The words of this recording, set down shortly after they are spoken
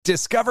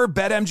Discover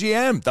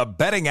BetMGM, the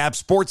betting app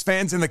sports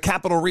fans in the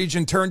capital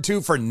region turn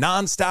to for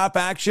nonstop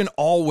action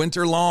all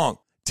winter long.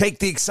 Take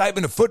the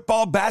excitement of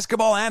football,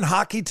 basketball, and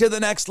hockey to the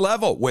next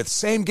level with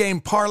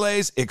same-game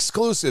parlays,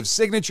 exclusive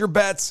signature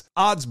bets,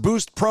 odds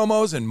boost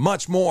promos, and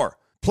much more.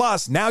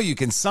 Plus, now you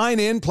can sign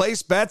in,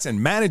 place bets,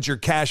 and manage your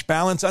cash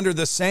balance under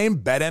the same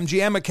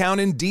BetMGM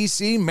account in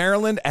D.C.,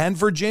 Maryland, and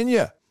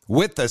Virginia.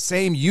 With the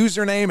same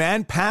username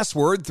and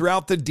password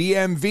throughout the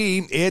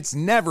DMV, it's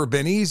never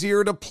been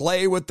easier to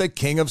play with the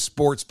king of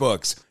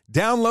sportsbooks.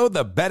 Download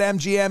the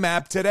BetMGM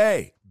app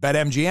today.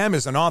 BetMGM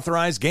is an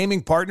authorized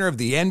gaming partner of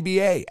the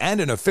NBA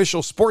and an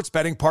official sports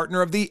betting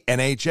partner of the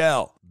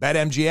NHL.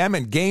 BetMGM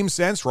and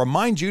GameSense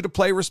remind you to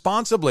play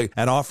responsibly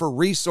and offer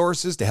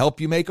resources to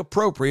help you make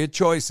appropriate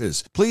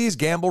choices. Please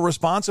gamble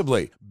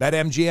responsibly.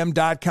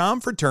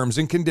 BetMGM.com for terms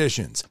and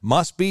conditions.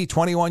 Must be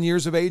 21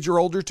 years of age or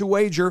older to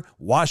wager.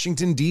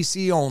 Washington,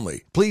 D.C.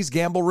 only. Please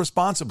gamble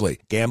responsibly.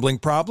 Gambling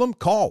problem?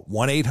 Call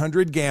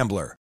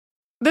 1-800-GAMBLER.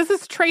 This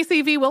is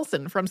Tracy V.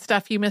 Wilson from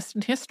Stuff You Missed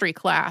in History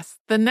class.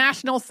 The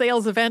national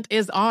sales event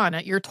is on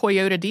at your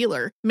Toyota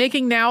dealer,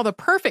 making now the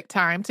perfect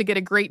time to get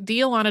a great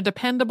deal on a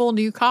dependable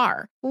new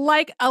car.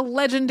 Like a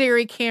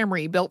legendary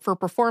Camry built for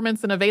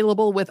performance and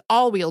available with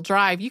all-wheel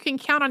drive, you can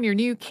count on your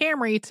new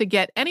Camry to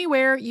get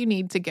anywhere you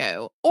need to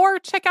go. Or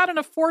check out an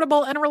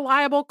affordable and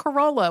reliable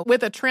Corolla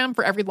with a trim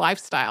for every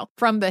lifestyle.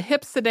 From the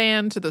hip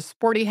sedan to the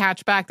sporty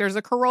hatchback, there's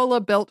a Corolla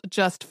built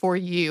just for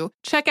you.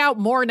 Check out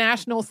more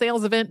national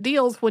sales event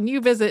deals when you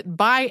visit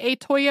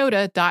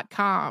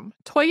buyatoyota.com.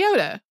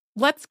 Toyota,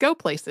 let's go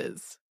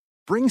places.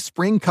 Bring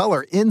spring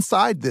color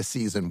inside this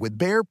season with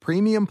Behr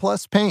Premium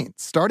Plus paint,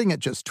 starting at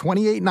just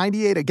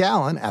 $28.98 a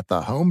gallon at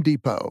the Home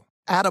Depot.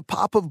 Add a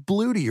pop of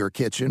blue to your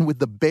kitchen with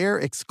the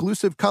Behr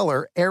exclusive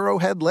color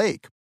Arrowhead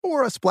Lake,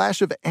 or a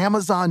splash of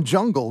Amazon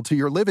Jungle to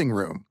your living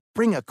room.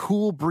 Bring a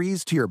cool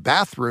breeze to your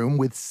bathroom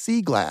with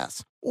Sea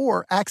Glass,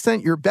 or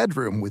accent your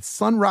bedroom with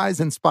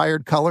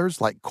sunrise-inspired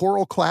colors like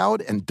Coral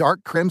Cloud and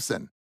Dark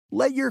Crimson.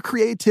 Let your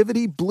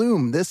creativity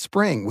bloom this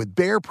spring with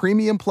Behr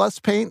Premium Plus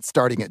paint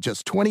starting at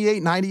just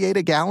 $28.98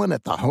 a gallon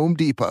at the Home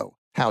Depot.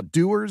 How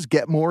doers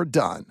get more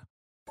done.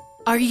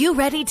 Are you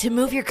ready to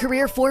move your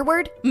career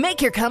forward?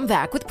 Make your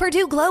comeback with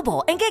Purdue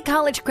Global and get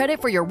college credit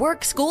for your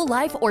work, school,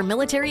 life, or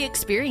military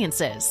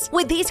experiences.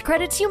 With these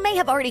credits, you may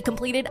have already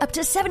completed up to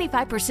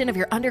 75% of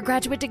your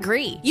undergraduate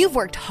degree. You've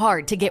worked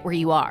hard to get where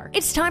you are.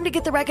 It's time to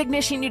get the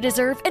recognition you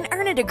deserve and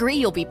earn a degree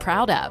you'll be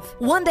proud of.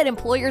 One that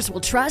employers will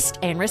trust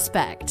and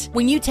respect.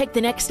 When you take the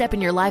next step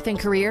in your life and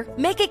career,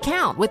 make it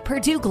count with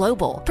Purdue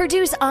Global,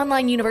 Purdue's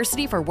online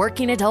university for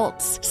working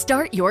adults.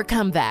 Start your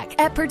comeback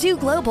at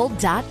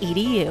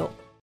purdueglobal.edu.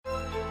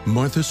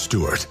 Martha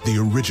Stewart, the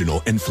original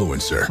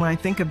influencer. When I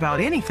think about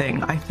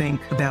anything, I think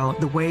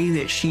about the way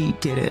that she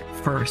did it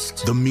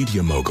first. The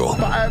media mogul.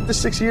 5 to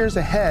 6 years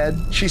ahead,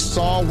 she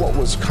saw what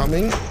was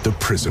coming. The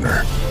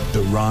prisoner.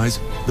 The rise,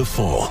 the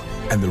fall,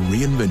 and the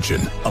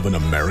reinvention of an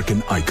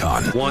American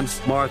icon.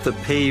 Once Martha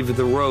paved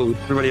the road,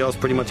 everybody else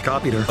pretty much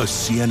copied her. A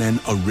CNN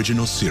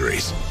original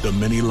series, The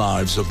Many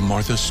Lives of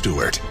Martha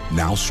Stewart,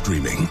 now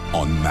streaming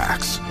on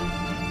Max.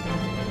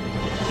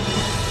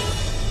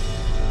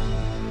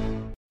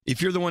 If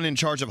you're the one in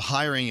charge of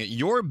hiring at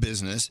your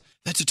business,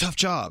 that's a tough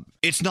job.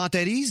 It's not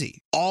that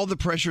easy. All the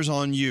pressure's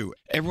on you.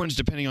 Everyone's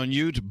depending on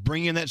you to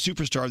bring in that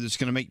superstar that's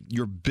going to make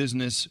your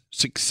business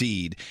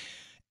succeed.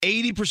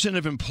 80%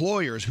 of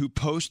employers who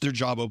post their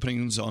job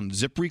openings on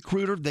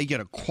ZipRecruiter, they get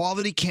a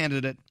quality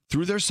candidate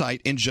through their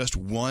site in just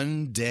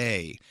one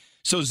day.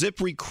 So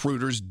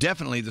ZipRecruiter's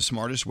definitely the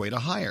smartest way to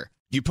hire.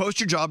 You post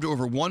your job to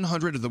over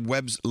 100 of the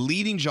web's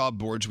leading job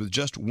boards with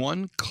just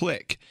one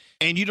click.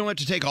 And you don't have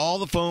to take all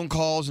the phone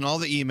calls and all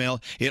the email.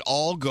 It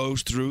all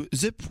goes through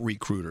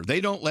ZipRecruiter.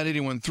 They don't let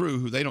anyone through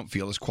who they don't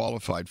feel is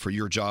qualified for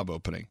your job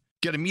opening.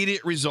 Get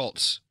immediate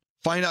results.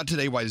 Find out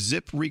today why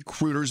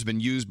ZipRecruiter has been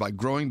used by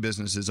growing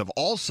businesses of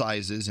all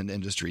sizes and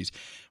industries.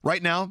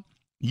 Right now,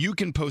 you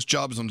can post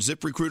jobs on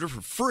ZipRecruiter for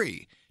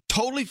free.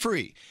 Totally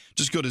free.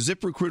 Just go to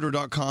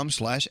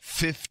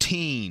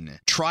ZipRecruiter.com/15.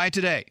 Try it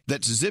today.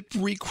 That's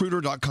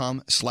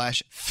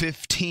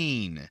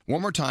ZipRecruiter.com/15.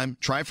 One more time.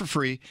 Try it for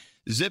free.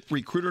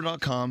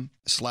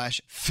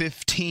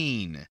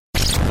 ZipRecruiter.com/15.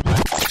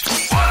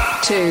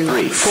 2,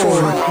 3,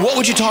 4. What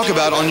would you talk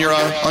about on your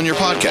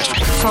podcast?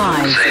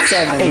 5,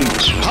 7, 8.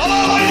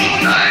 Hello!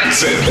 9,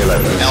 10,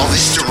 11.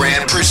 Elvis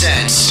Duran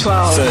presents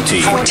 12,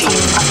 13, 14,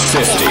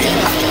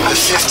 15. the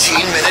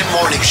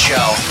 15-minute morning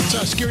show.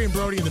 It's Scary and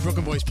Brody and the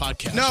Brooklyn Boys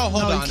podcast. No,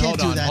 hold on.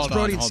 It's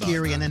Brody and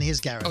Scary and then his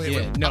Garrett.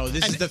 No,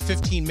 this is the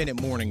 15-minute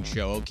morning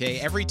show,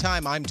 okay? Every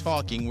time I'm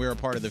talking, we're a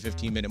part of the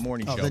 15-minute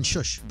morning show. Oh, then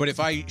shush. But if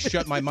I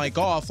shut my mic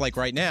off, like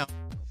right now.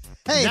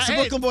 Hey, it's the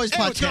Brooklyn Boys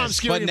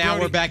podcast. But now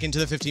we're back into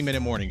the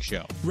 15-minute morning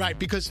show. Right,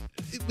 because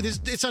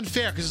it's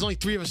unfair because there's only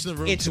 3 of us in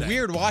the room. It's today.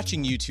 weird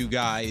watching you two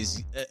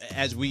guys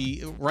as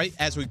we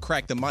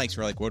crack the mics.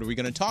 We're like, what are we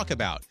going to talk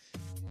about?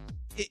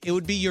 It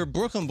would be your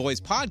Brooklyn Boys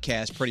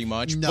podcast, pretty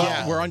much. No.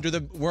 But we're under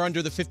the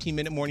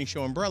 15-minute morning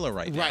show umbrella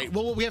right now. Right.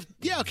 Well, we have.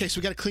 Yeah. Okay. So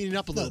we got to clean it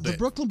up a little bit. The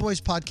Brooklyn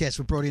Boys podcast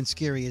with Brody and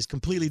Scary is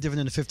completely different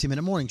than the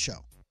 15-minute morning show.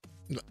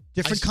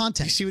 Different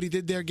content. You see what he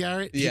did there,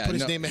 Garrett? Yeah, he put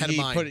his name ahead of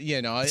mine.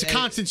 It's a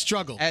constant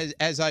struggle.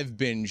 As I've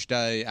binged,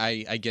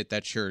 I get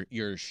that's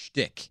your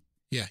shtick.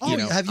 Yeah. Oh,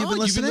 have you been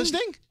listening? You've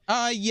been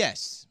listening?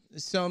 Yes.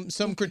 Some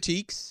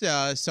critiques,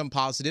 some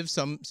positive,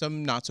 some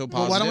not so positive.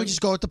 Well, why don't we just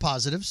go with the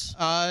positives?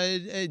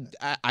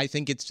 I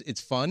think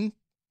it's fun.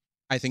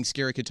 I think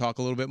Scary could talk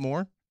a little bit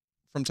more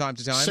from time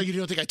to time. So you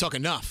don't think I talk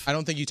enough? I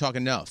don't think you talk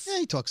enough. Yeah,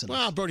 he talks enough.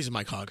 Well, Brody's a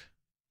mic hog.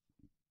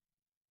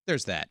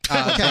 There's that.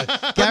 Okay.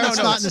 Garrett's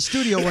not in the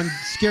studio when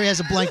Scary has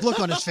a blank look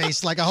on his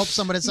face, like I hope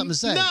somebody had something to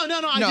say. No.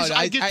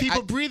 I give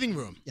people breathing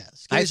room. Yeah,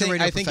 I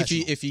think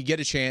if you get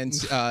a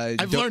chance,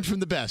 I've learned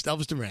from the best,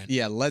 Elvis Duran.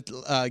 Yeah,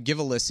 give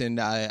a listen.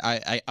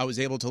 I was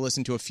able to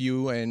listen to a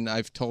few, and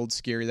I've told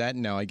Scary that,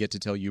 and now I get to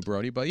tell you,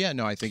 Brody. But yeah,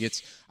 no, I think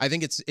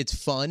it's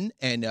fun,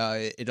 and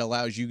it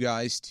allows you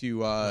guys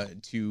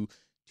to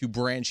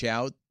branch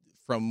out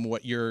from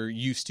what you're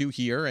used to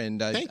here,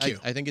 and Thank you.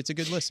 I think it's a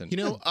good listen.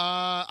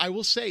 I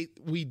will say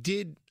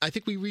I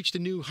think we reached a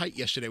new height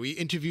yesterday. We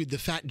interviewed the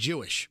Fat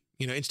Jewish,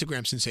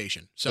 Instagram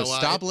sensation. So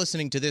stop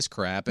listening to this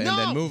crap and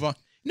then move on.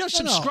 No,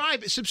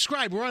 subscribe.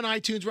 Subscribe. We're on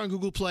iTunes. We're on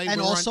Google Play. And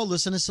also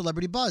listen to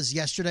Celebrity Buzz.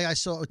 Yesterday, I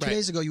saw 2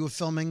 days ago you were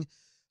filming.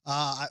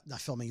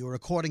 You were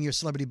recording your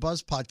Celebrity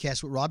Buzz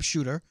podcast with Rob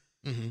Shooter,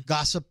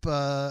 gossip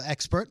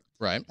expert.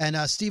 Right. And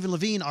Stephen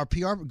Levine, our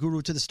PR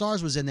guru to the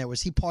stars, was in there.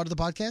 Was he part of the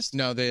podcast?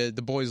 No, the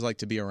boys like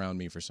to be around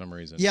me for some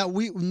reason. Yeah,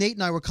 Nate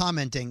and I were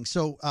commenting.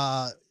 So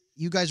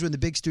you guys were in the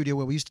big studio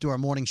where we used to do our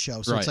morning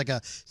show. So it's like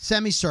a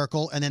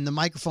semicircle, and then the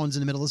microphone's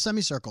in the middle of the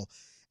semicircle.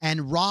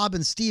 And Rob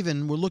and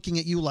Stephen were looking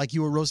at you like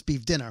you were roast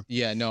beef dinner.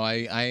 Yeah, no,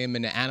 I am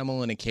an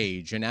animal in a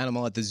cage, an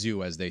animal at the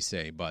zoo, as they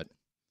say. But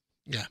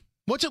yeah,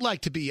 what's it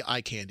like to be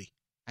eye candy?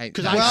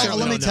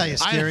 Let me tell you,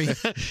 Scary.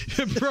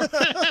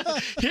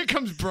 Here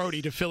comes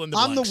Brody to fill in the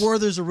I'm blanks. the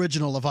Werther's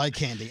original of eye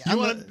candy.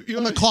 I'm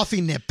a coffee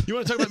nip. You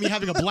want to talk about me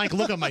having a blank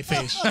look on my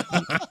face?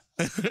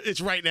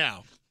 It's right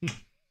now. By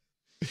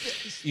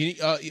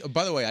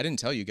the way, I didn't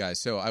tell you guys.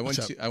 So I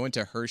went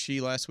to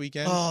Hershey last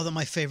weekend. Oh, they're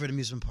my favorite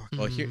amusement park.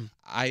 Well, here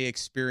I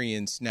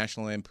experienced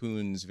National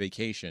Lampoon's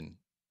Vacation.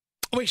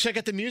 Wait, should I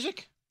get the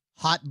music?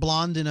 Hot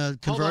blonde in a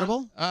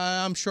convertible?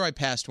 I'm sure I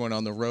passed one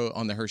on the road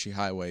on the Hershey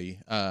Highway.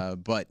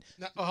 But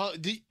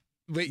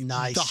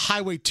nice. The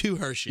highway to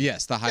Hershey.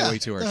 Yes, the highway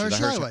to Hershey. The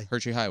Highway.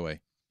 Hershey Highway.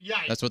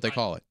 Yeah, that's what they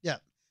call it. Yeah.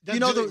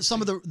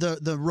 Some of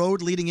the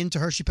road leading into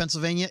Hershey,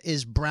 Pennsylvania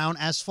is brown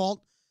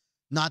asphalt,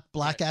 not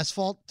black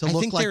asphalt to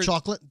look like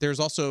chocolate. There's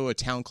also a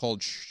town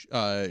called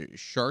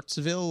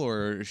Shartsville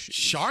or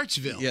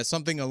Shartsville. Yeah,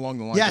 something along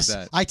the lines of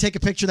that. I take a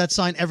picture of that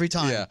sign every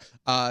time. Yeah.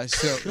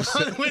 So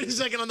wait a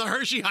second, on the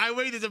Hershey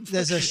Highway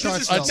there's a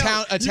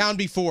Shartsville. A town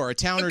before, a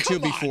town or two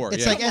before.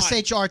 It's like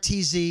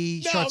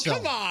SHRTZ Shartsville. No,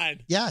 come on.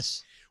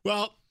 Yes.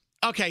 Well,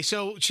 okay,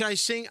 so should I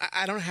sing?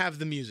 I don't have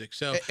the music,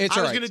 so it's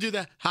I was going to do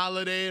the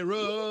Holiday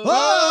Road.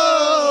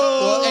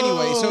 Well,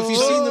 anyway, so if you've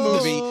seen the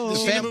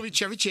movie,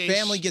 Chevy Chase.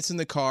 Family gets in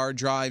the car,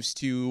 drives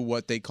to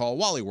what they call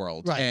Wally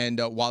World, and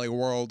Wally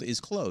World is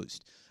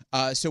closed.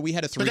 So we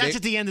had a 3-day. But that's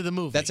at the end of the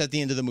movie. That's at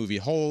the end of the movie.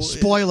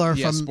 Spoiler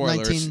from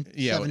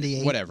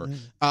 1978. Whatever.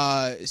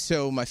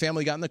 So my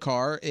family got in the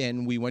car,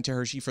 and we went to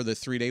Hershey for the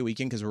 3-day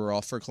weekend because we were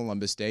off for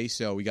Columbus Day.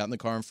 So we got in the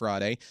car on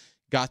Friday.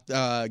 Got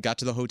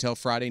to the hotel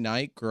Friday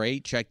night.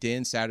 Great. Checked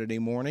in Saturday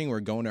morning.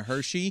 We're going to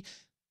Hershey.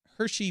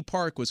 Hershey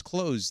Park was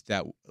closed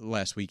that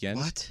last weekend.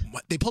 What?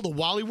 They pulled a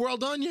Wally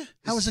World on you?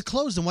 How was it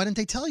closed, and why didn't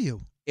they tell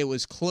you? It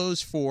was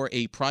closed for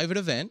a private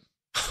event.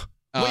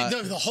 Wait,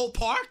 the whole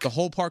park? The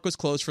whole park was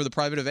closed for the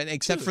private event,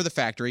 except for the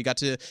factory. Got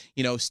to,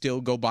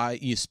 still go buy,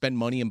 spend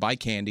money and buy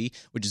candy,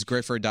 which is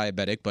great for a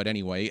diabetic. But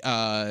anyway,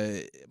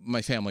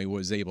 my family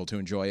was able to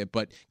enjoy it.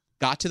 But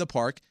got to the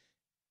park.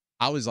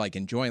 I was like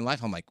enjoying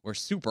life. I'm like, we're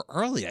super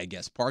early, I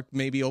guess. Park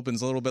maybe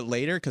opens a little bit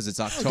later because it's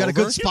October. Got a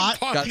good spot.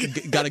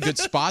 Got a good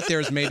spot.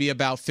 There's maybe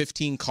about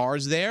 15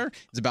 cars there.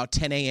 It's about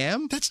 10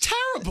 a.m. That's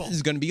terrible. This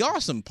is going to be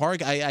awesome.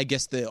 Park. I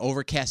guess the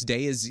overcast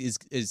day is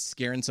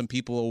scaring some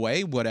people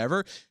away.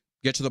 Whatever.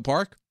 Get to the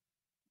park.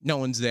 No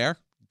one's there.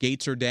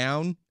 Gates are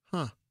down.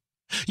 Huh.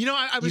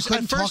 I was you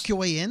couldn't talk your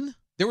way in?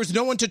 There was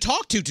no one to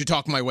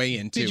talk my way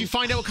into. Did you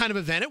find out what kind of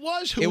event it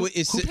was? Who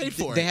paid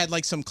for it? They had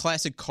like some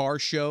classic car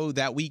show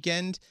that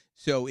weekend.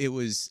 So it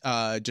was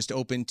just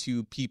open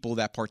to people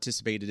that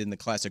participated in the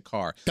classic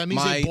car. That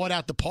means they bought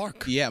out the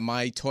park. Yeah,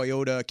 my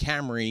Toyota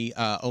Camry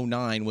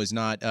 09 was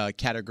not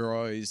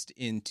categorized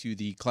into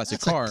the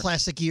classic car. That's a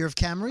classic year of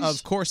Camrys?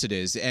 Of course it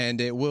is,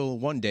 and it will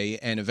one day,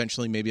 and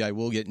eventually maybe I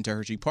will get into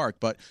Hershey Park.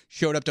 But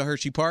showed up to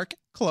Hershey Park,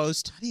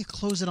 closed. How do you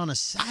close it on a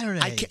Saturday?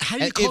 How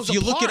do you close a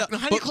park?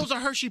 How do you close a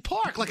Hershey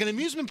Park, like an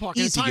amusement park?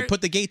 Easy, you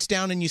put the gates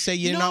down and you say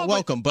you're not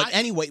welcome. But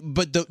anyway,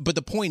 but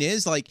the point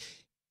is, like,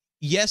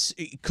 yes,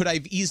 could I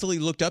have easily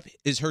looked up,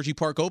 is Hershey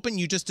Park open?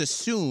 You just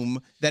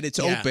assume that it's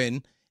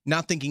open,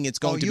 not thinking it's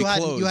going to be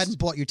closed. You hadn't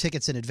bought your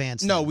tickets in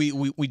advance. No,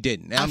 we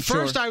didn't. At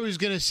first, I was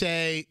going to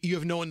say you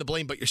have no one to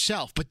blame but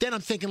yourself. But then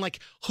I'm thinking, like,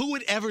 who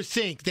would ever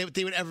think that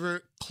they would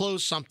ever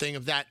close something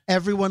of that?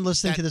 Everyone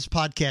listening to this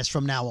podcast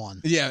from now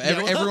on. Yeah,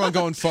 everyone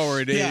going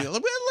forward. Yeah.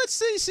 Let's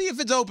see if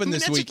it's open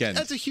this weekend.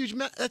 That's a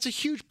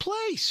huge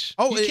place.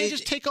 Oh, you can't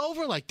just take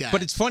over like that.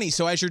 But it's funny.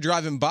 So as you're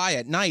driving by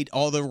at night,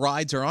 all the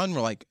rides are on.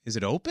 We're like, is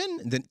it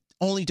open? Then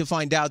only to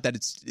find out that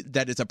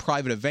it's a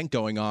private event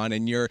going on,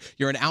 and you're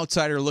an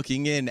outsider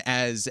looking in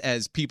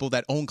as people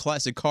that own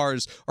classic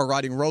cars are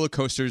riding roller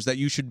coasters that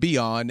you should be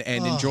on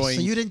and enjoying.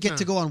 So you didn't get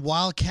to go on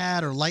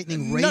Wildcat or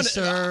Lightning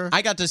Racer? No,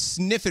 I got to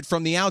sniff it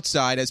from the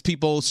outside as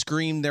people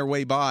screamed their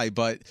way by,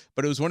 but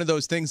it was one of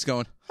those things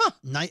going,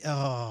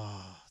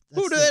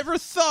 who'd have ever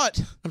thought?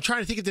 I'm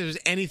trying to think if there was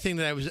anything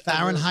that I was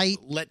Fahrenheit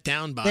let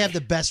down by. They have the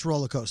best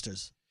roller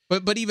coasters.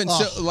 But even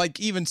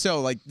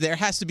so, there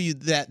has to be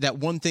that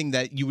one thing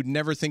that you would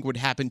never think would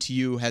happen to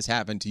you has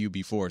happened to you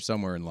before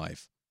somewhere in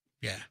life.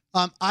 Yeah.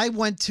 I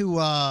went to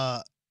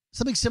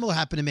something similar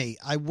happened to me.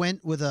 I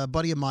went with a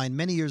buddy of mine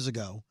many years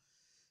ago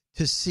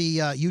to see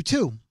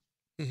U2.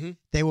 Mm-hmm.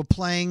 They were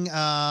playing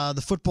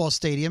the football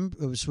stadium.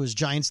 It was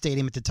Giant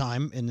Stadium at the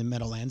time in the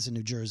Meadowlands in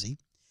New Jersey,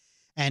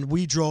 and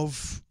we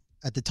drove.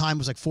 At the time, it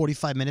was like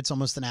 45 minutes,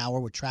 almost an hour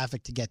with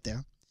traffic to get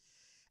there.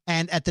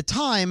 And at the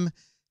time,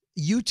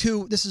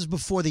 U2, this is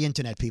before the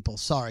internet, people,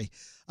 sorry.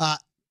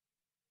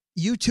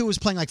 U2 was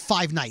playing like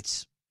 5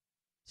 nights,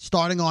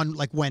 starting on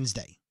like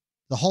Wednesday.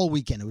 The whole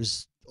weekend, it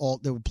was all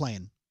they were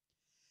playing.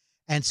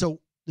 And so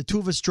the two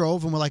of us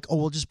drove, and we're like,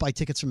 we'll just buy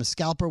tickets from a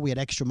scalper. We had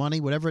extra money,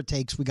 whatever it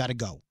takes, we got to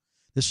go.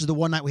 This is the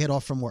one night we had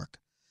off from work.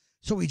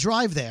 So we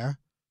drive there,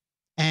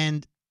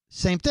 and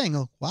same thing.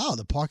 Oh, wow,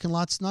 the parking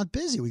lot's not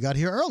busy. We got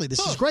here early.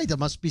 This is great. There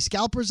must be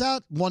scalpers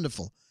out.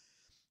 Wonderful.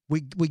 We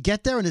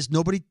get there, and there's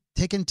nobody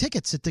taking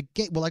tickets at the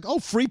gate. We're like,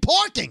 free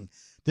parking.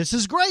 This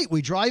is great.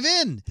 We drive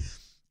in.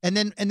 And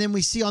then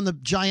we see on the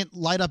giant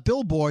light-up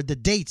billboard the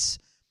dates,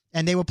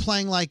 and they were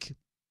playing like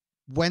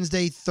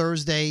Wednesday,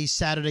 Thursday,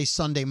 Saturday,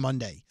 Sunday,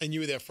 Monday. And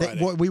you were there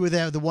Friday. We were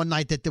there the one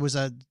night that there was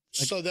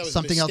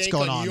something else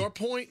going on. Your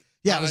point?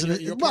 Yeah, it was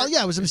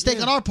it was a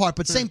mistake on our part,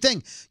 but same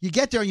thing. You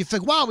get there and you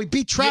think, wow, we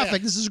beat traffic.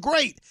 Yeah. This is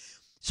great.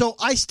 So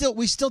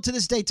we still to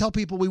this day tell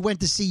people we went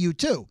to see you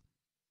too.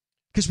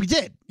 Because we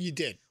did. You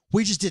did.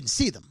 We just didn't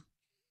see them.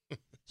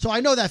 So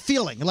I know that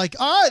feeling. Like,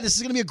 all right, this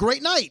is going to be a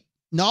great night.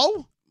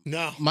 No?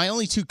 No. My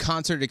only 2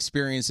 concert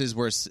experiences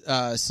were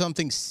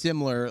something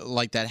similar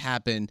like that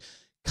happened.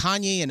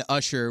 Kanye and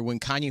Usher, when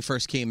Kanye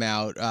first came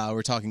out,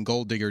 we're talking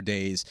Gold Digger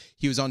days,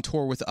 he was on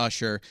tour with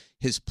Usher.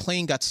 His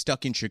plane got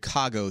stuck in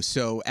Chicago.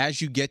 So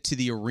as you get to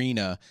the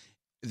arena,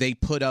 they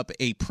put up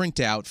a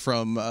printout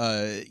from,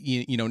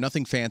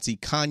 nothing fancy,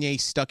 Kanye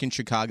stuck in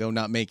Chicago,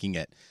 not making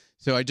it.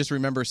 So I just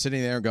remember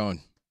sitting there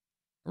going,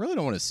 I really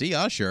don't want to see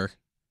Usher.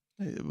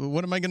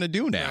 What am I going to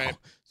do now? Right.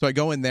 So I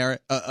go in there.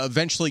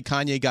 Eventually,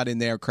 Kanye got in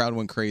there. Crowd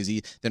went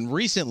crazy. Then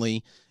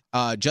recently,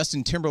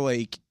 Justin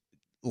Timberlake,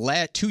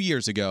 2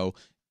 years ago,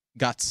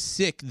 got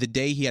sick the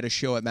day he had a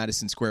show at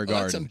Madison Square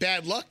Garden. That's some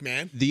bad luck,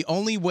 man. The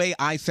only way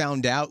I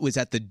found out was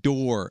at the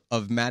door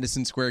of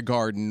Madison Square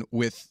Garden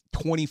with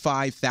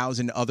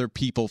 25,000 other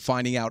people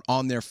finding out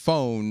on their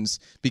phones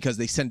because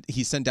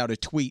he sent out a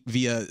tweet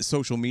via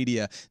social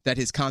media that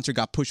his concert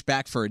got pushed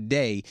back for a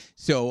day.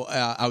 So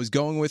I was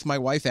going with my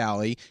wife,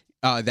 Allie,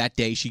 that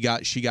day. She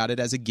got it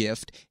as a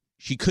gift.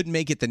 She couldn't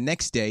make it the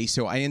next day,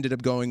 so I ended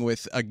up going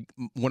with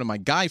one of my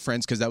guy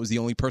friends because that was the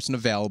only person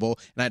available,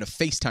 and I had to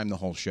FaceTime the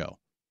whole show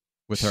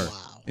with her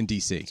in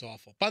D.C. That's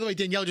awful. By the way,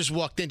 Danielle just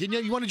walked in.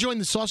 Danielle, you want to join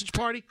the sausage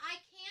party? I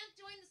can't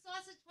join the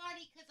sausage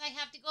party because I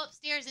have to go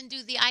upstairs and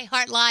do the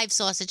iHeart Live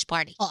sausage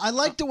party. I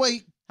like the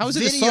way How is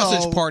it a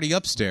sausage party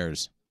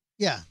upstairs?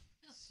 Yeah.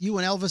 You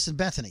and Elvis and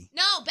Bethany.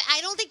 No, but I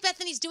don't think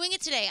Bethany's doing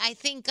it today. I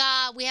think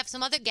we have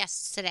some other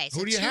guests today. So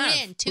Who do you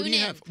have? Tune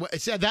in. Well,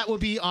 that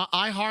would be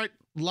iHeart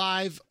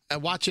Live.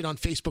 Watch it on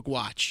Facebook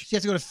Watch. So you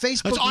have to go to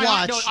Facebook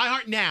Watch.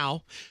 iHeart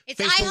Now. It's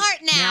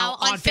iHeart Now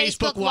on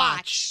Facebook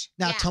Watch.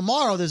 Now,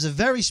 tomorrow there's a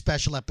very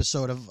special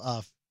episode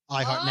of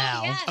iHeart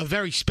Now. Yes. A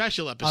very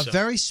special episode. A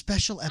very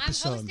special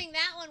episode. I'm hosting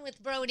that one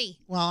with Brody.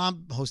 Well,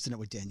 I'm hosting it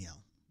with Danielle.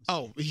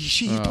 Oh,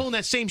 he's pulling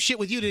that same shit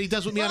with you that he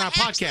does with me on our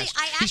podcast.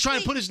 He's trying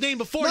to put his name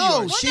before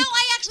yours. No,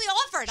 I actually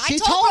offered. I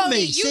told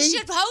Brody you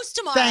should host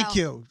tomorrow. Thank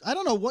you. I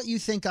don't know what you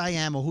think I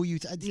am or who you...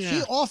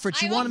 She offered.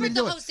 She wanted me to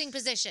do it. the hosting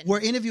position.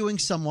 We're interviewing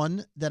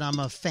someone that I'm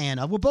a fan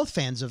of. We're both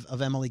fans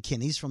of Emily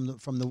Kinney's from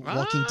the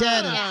Walking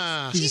Dead.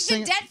 Yeah. She's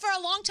been dead for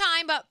a long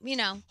time, but,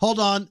 Hold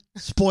on.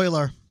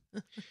 Spoiler.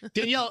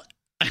 Danielle...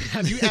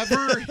 Have you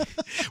ever?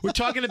 We're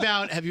talking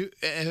about. Have you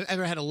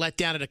ever had a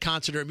letdown at a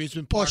concert or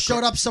amusement park? Or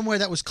showed up somewhere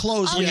that was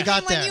closed when you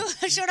got there? When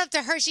you showed up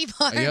to Hershey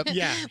Park. Yep.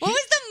 Yeah. What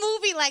was the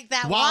movie like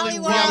that? Wally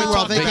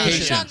World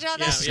Vacation.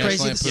 This is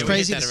crazy. This is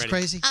crazy. This is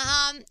crazy.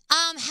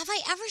 Have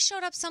I ever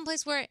showed up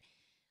someplace where?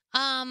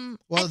 Well,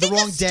 I the think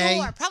wrong a store,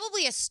 day.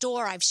 probably a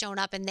store. I've shown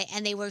up and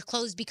they were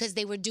closed because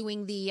they were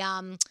doing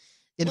the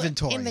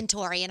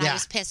inventory. And I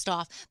was pissed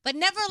off. But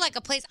never like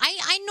a place.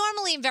 I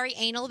normally am very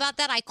anal about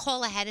that. I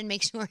call ahead and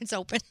make sure it's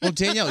open. Well,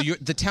 Danielle,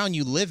 the town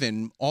you live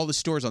in, all the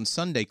stores on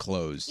Sunday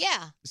close.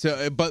 Yeah.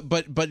 So, but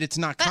it's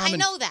not But common. I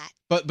know that.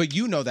 But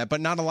you know that. But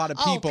not a lot of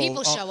people.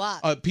 People show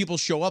up. People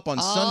show up on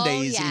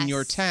Sundays in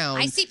your town.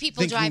 I see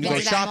people thinking driving to go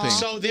to that shopping. mall.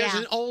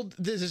 So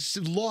there's this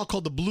law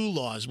called the Blue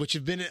Laws, which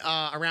have been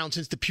around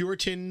since the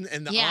Puritan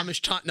and the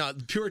Amish time. No,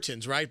 the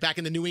Puritans, right? Back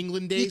in the New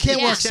England days. You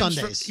can't work It stems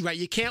Sundays. right,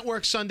 you can't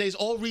work Sundays.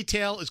 All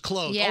retail is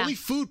closed. Yeah. Only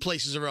food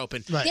places are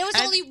open. Right. There was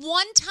only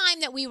one time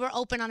that we were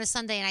open on a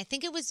Sunday, and I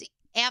think it was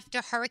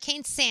after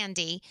Hurricane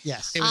Sandy.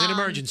 Yes. It was an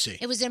emergency.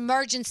 It was an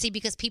emergency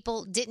because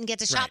people didn't get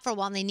to shop for a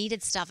while and they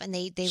needed stuff, and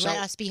they So, let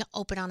us be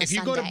open on a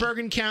Sunday. If you go to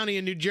Bergen County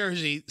in New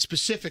Jersey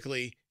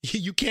specifically,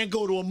 you can't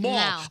go to a mall.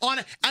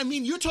 No. I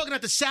mean, you're talking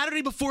about the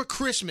Saturday before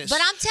Christmas. But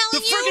I'm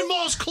telling you, the friggin'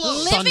 mall's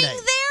closed.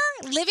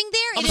 Living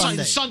there, I'm it sorry,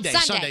 is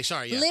Sunday,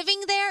 sorry, yeah.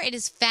 Living there, it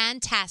is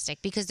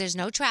fantastic because there's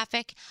no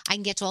traffic. I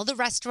can get to all the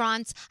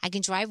restaurants. I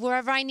can drive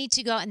wherever I need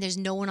to go, and there's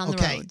no one on the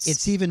roads.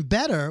 It's even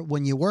better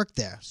when you work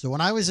there. So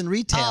when I was in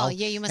retail,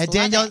 you must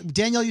and love it.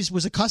 Danielle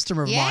was a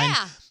customer of mine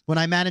when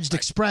I managed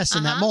Express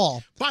in that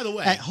mall. By the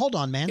way, hold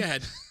on, man. Go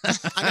ahead.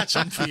 I got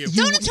something for you.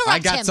 Don't interrupt I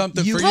got him.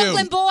 something for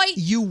Brooklyn you. boy.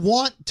 You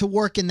want to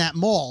work in that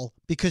mall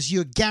because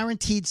you're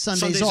guaranteed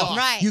Sundays off.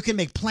 Right. You can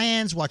make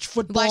plans, watch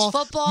football.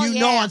 You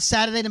know on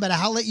Saturday, no matter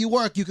how late you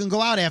work, you can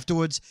go out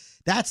afterwards.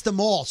 That's the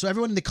mall. So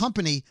everyone in the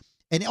company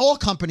and all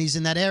companies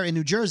in that area in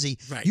New Jersey,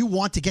 you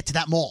want to get to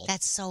that mall.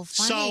 That's so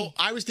funny. So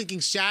I was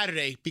thinking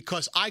Saturday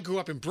because I grew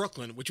up in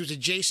Brooklyn, which was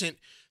adjacent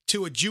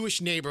to a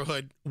Jewish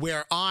neighborhood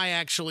where I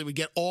actually would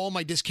get all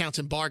my discounts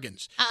and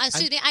bargains.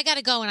 Excuse me, I got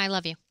to go, and I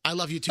love you. I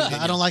love you too, I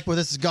Danielle. don't like where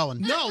this is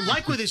going. No,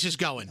 like where this is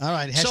going. All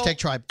right, hashtag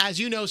tribe. As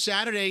you know,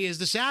 Saturday is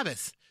the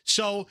Sabbath.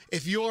 So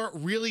if you're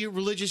really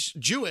religious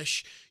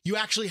Jewish, you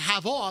actually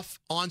have off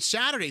on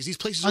Saturdays. These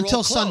places are Until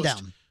all closed.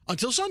 sundown.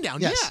 Until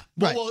sundown, Yes,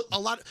 yeah. right. Well, a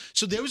lot.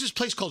 So there was this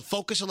place called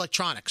Focus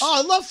Electronics. Oh,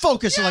 I love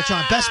Focus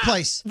Electronics. Best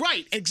place.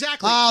 Right,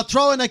 exactly. I'll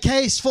throw in a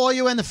case for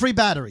you and the free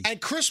battery.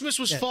 And Christmas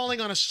was falling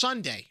on a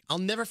Sunday. I'll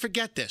never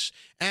forget this.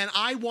 And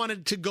I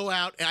wanted to go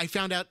out, and I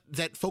found out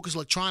that Focus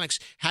Electronics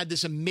had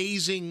this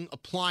amazing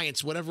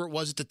appliance, whatever it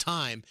was at the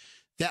time,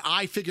 that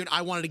I figured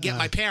I wanted to get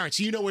my parents.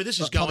 You know where this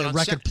is going. Probably a on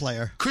record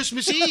player.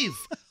 Christmas Eve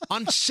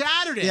on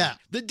Saturday. Yeah.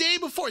 The day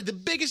before, the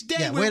biggest day.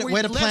 Yeah, where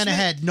way to last plan minute-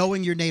 ahead,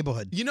 knowing your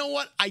neighborhood. You know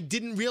what? I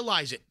didn't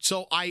realize it.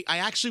 So I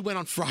actually went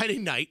on Friday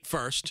night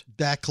first.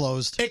 That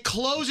closed. It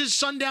closes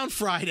sundown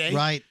Friday.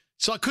 Right.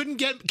 So I couldn't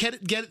get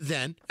it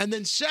then. And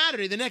then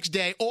Saturday, the next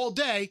day, all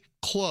day,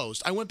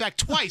 closed. I went back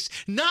twice,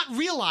 not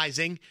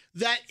realizing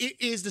that it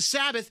is the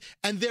Sabbath,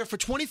 and there for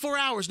 24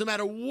 hours, no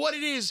matter what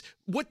it is,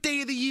 what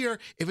day of the year,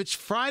 if it's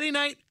Friday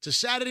night to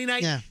Saturday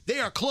night, they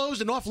are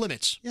closed and off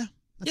limits. Yeah.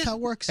 That's how it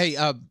works. Hey,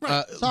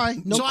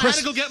 sorry, no. So I had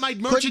to go get my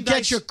merchandise. Couldn't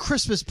get your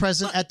Christmas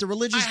present at the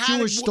religious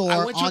Jewish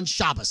store on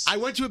Shabbos. I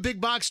went to a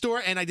big box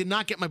store and I did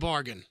not get my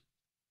bargain.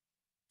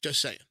 Just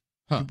saying.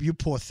 You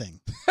poor thing.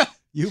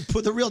 You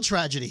put the real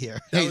tragedy here.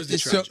 That was the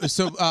tragedy.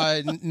 So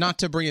not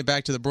to bring it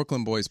back to the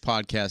Brooklyn Boys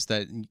podcast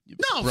that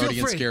Brody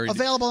and Scary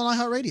available on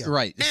iHeartRadio.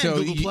 Right. And so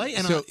Google Play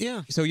and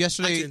so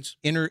yesterday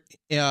iTunes.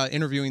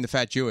 Interviewing the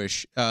Fat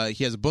Jewish,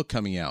 he has a book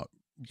coming out.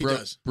 He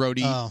does.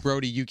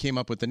 Brody, you came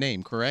up with the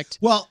name, correct?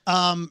 Well,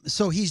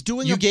 so he's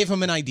doing. You gave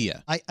him an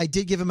idea. I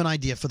did give him an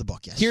idea for the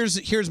book. Yes.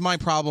 Here's my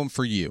problem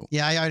for you.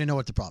 Yeah, I already know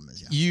what the problem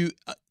is. Yeah.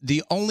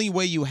 The only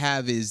way you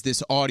have is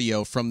this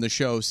audio from the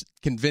show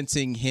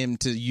convincing him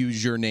to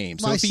use your name.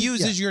 So Well, if he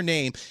uses your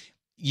name,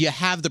 you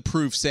have the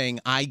proof saying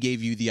I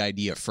gave you the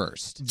idea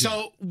first.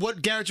 So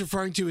what Garrett's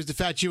referring to is the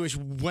Fat Jewish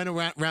went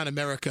around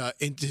America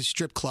into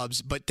strip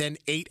clubs, but then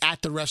ate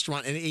at the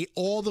restaurant and ate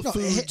all the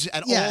foods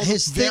at all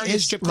the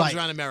various strip clubs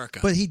around America.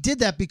 But he did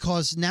that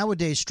because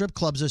nowadays strip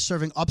clubs are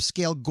serving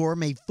upscale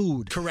gourmet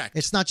food. Correct.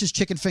 It's not just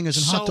chicken fingers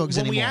and hot dogs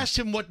when anymore. we asked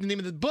him what the name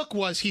of the book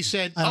was, he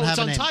said, I don't it's have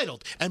a name.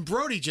 untitled. And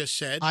Brody just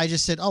said, I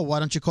just said, why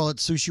don't you call it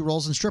Sushi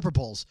Rolls and Stripper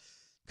Poles?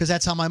 Because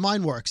that's how my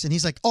mind works. And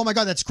he's like, oh my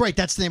God, that's great.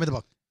 That's the name of the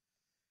book.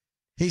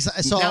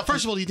 now,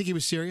 first of all, do you think he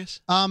was serious?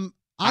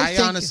 I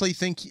honestly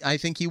think he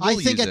will. I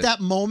think use at it. that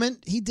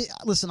moment he did.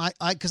 Listen,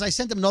 because I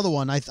sent him another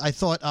one. I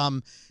thought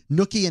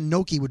Nookie and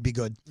Noki would be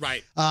good.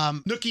 Right.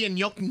 Nookie and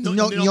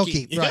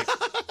Gnocchi. Right.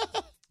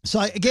 So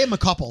I gave him a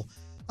couple.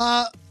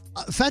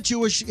 Fat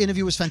Jewish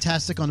interview was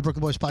fantastic on the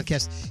Brooklyn Boys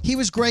podcast. He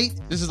was great.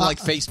 This is like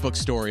Facebook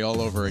story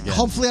all over again.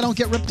 Hopefully I don't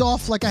get ripped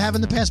off like I have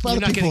in the past by You're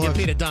other not people. going to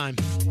get paid a dime.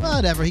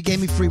 Whatever. He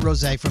gave me free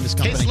rosé from his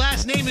company. His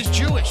last name is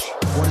Jewish.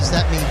 What does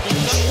that mean?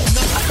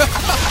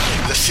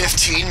 The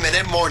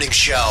 15-minute morning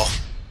show.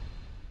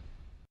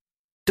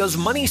 Does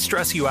money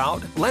stress you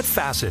out? Let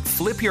Facet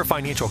flip your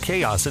financial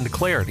chaos into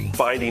clarity.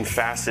 Finding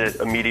Facet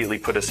immediately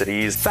put us at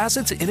ease.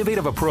 Facet's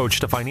innovative approach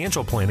to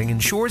financial planning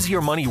ensures your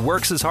money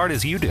works as hard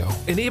as you do,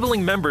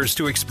 enabling members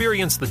to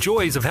experience the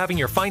joys of having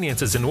your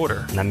finances in order.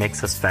 And that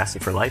makes us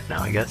Facet for life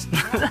now, I guess.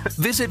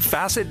 Visit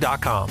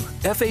Facet.com,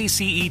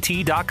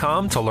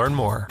 FACET.com to learn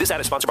more. This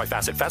ad is sponsored by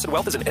Facet. Facet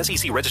Wealth is an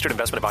SEC registered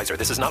investment advisor.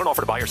 This is not an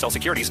offer to buy or sell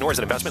securities, nor is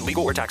it investment,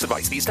 legal, or tax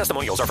advice. These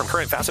testimonials are from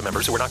current Facet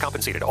members who are not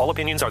compensated. All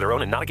opinions are their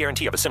own and not a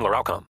guarantee of a similar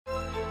outcome.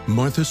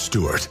 Martha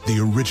Stewart, the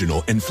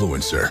original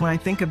influencer. When I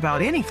think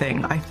about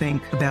anything, I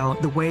think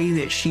about the way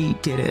that she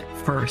did it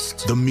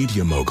first. The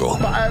media mogul.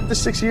 5 to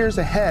 6 years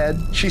ahead,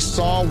 she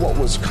saw what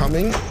was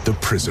coming. The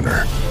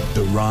prisoner.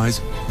 The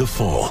rise, the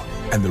fall,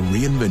 and the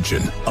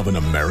reinvention of an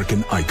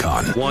American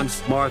icon.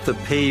 Once Martha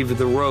paved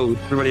the road,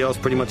 everybody else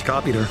pretty much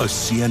copied her. A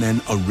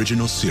CNN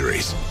original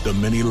series, The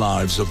Many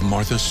Lives of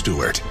Martha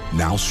Stewart,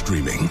 now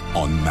streaming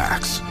on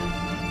Max.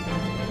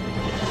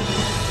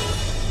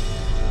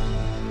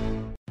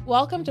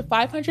 Welcome to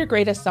 500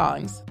 Greatest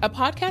Songs, a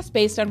podcast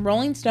based on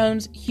Rolling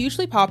Stone's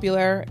hugely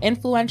popular,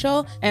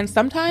 influential, and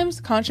sometimes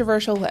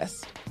controversial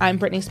list. I'm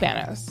Brittany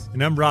Spanos.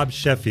 And I'm Rob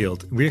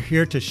Sheffield. We're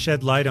here to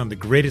shed light on the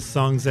greatest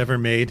songs ever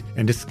made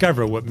and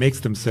discover what makes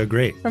them so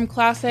great. From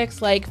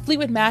classics like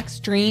Fleetwood Mac's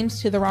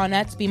Dreams to the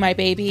Ronettes' Be My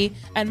Baby,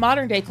 and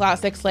modern-day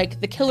classics like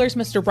The Killers'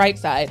 Mr.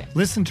 Brightside.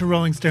 Listen to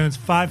Rolling Stone's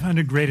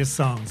 500 Greatest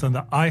Songs on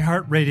the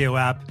iHeartRadio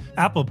app,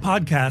 Apple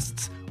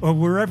Podcasts, or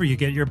wherever you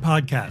get your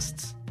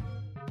podcasts.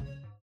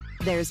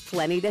 There's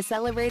plenty to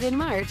celebrate in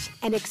March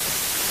and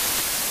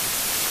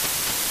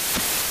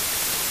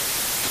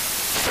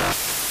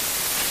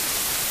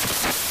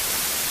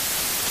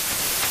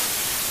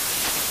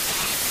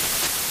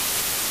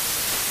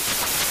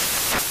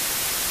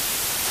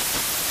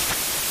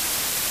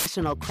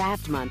National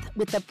Craft Month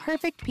with the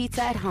perfect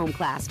pizza at home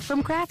class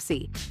from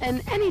Craftsy.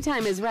 And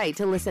anytime is right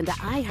to listen to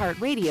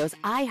iHeartRadio's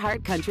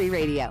iHeartCountry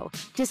Radio.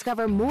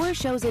 Discover more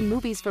shows and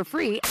movies for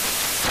free.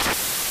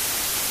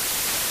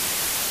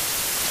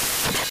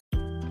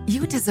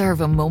 You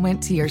deserve a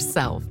moment to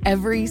yourself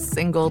every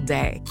single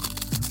day.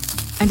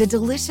 And a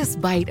delicious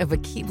bite of a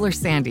Keebler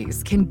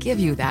Sandies can give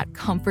you that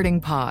comforting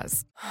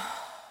pause.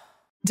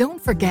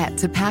 Don't forget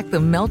to pack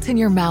the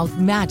melt-in-your-mouth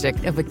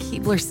magic of a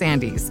Keebler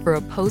Sandies for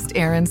a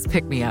post-errands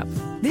pick-me-up.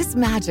 This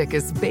magic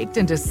is baked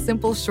into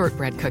simple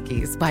shortbread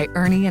cookies by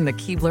Ernie and the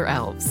Keebler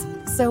Elves.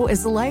 So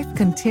as life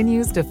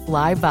continues to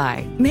fly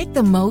by, make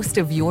the most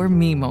of your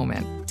me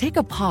moment. Take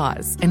a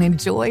pause and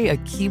enjoy a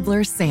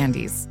Keebler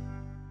Sandies.